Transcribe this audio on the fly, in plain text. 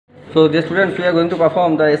So dear students, we are going to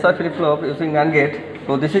perform the SR flip-flop using NAND gate.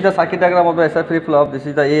 So this is the circuit diagram of the SR flip-flop. This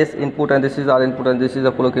is the AS input and this is R input and this is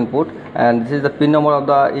the clock input, and this is the pin number of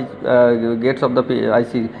the gates of the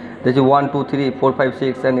IC. This is 1, 2, 3, 4, 5,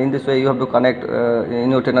 6, and in this way you have to connect in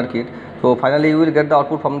your tenor kit. So finally you will get the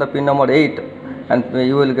output from the pin number 8, and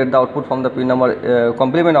you will get the output from the pin number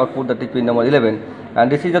complement output, that is pin number 11. And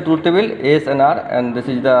this is the truth table AS and R, and this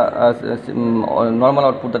is the normal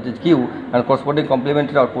output, that is Q, and corresponding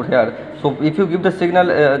complementary output here. So if you give the signal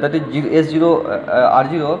that is S0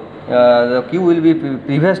 R0, the Q will be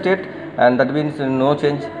previous state, and that means no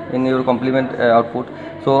change in your complement output.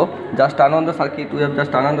 So just turn on the circuit. We have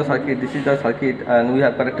just turned on the circuit. This is the circuit, and we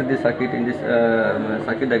have connected this circuit in this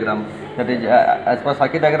circuit diagram. That is as per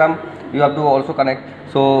circuit diagram you have to also connect.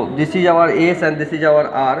 So this is our AS and this is our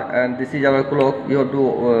R, and this is our clock. You have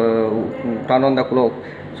to turn on the clock.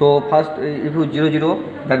 So first, if you 0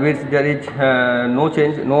 0, that means there is no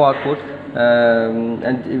change, no output,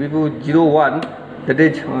 and if you 0 1, that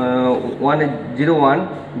is 1 is 0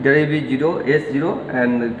 1, there will be 0 S0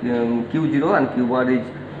 and Q0 and Q bar is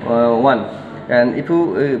 1. And if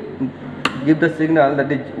you give the signal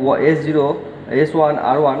that is S0 S1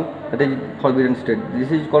 R1, that is forbidden state. This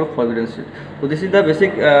is called forbidden state. So this is the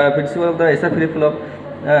basic principle of the SR flip-flop,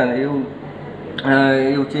 and you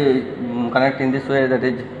connect in this way, that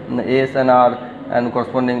is AS and R, and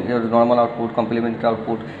corresponding your normal output, complementary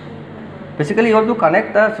output. Basically you have to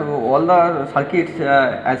connect all the circuits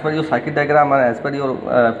as per your circuit diagram and as per your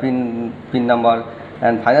pin number,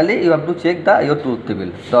 and finally you have to check your truth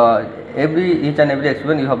table. So each and every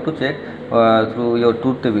experiment you have to check through your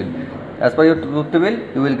truth table. As per your truth table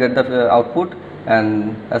you will get the output,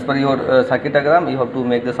 and as per your circuit diagram you have to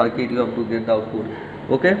make the circuit, you have to get the output.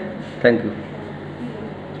 Okay, thank you.